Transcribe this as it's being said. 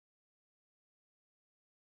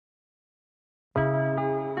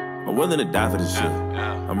I'm willing to die for this shit.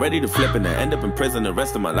 I'm ready to flip and end up in prison the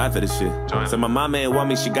rest of my life for this shit. Said my mama ain't want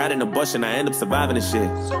me, she got an abortion, I end up surviving this shit.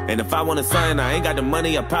 And if I want a son, I ain't got the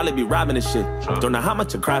money, I'll probably be robbing this shit. Don't know how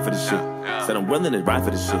much I cry for this shit. Said I'm willing to ride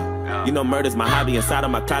for this shit. You know murder's my hobby, inside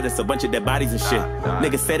of my closet's a bunch of dead bodies and shit.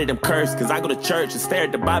 Niggas say that I'm cursed, cause I go to church and stare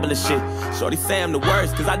at the Bible and shit. Shorty say I'm the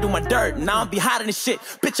worst, cause I do my dirt, and I don't be hiding this shit.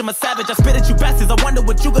 Bitch, I'm a savage, I spit at you bastards, I wonder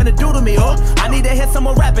what you gonna do to me, oh. I need to hear some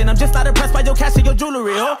more rapping, I'm just not impressed by your cash and your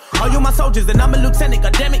jewelry, oh. All you my soldiers, and I'm a lieutenant,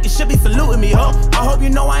 goddammit, you should be saluting me, ho. I hope you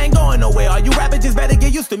know I ain't going nowhere, all you rappers just better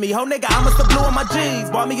get used to me, ho. Nigga, I must have blew on my G's,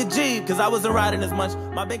 bought me a Jeep, cause I wasn't riding as much.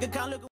 My bank account look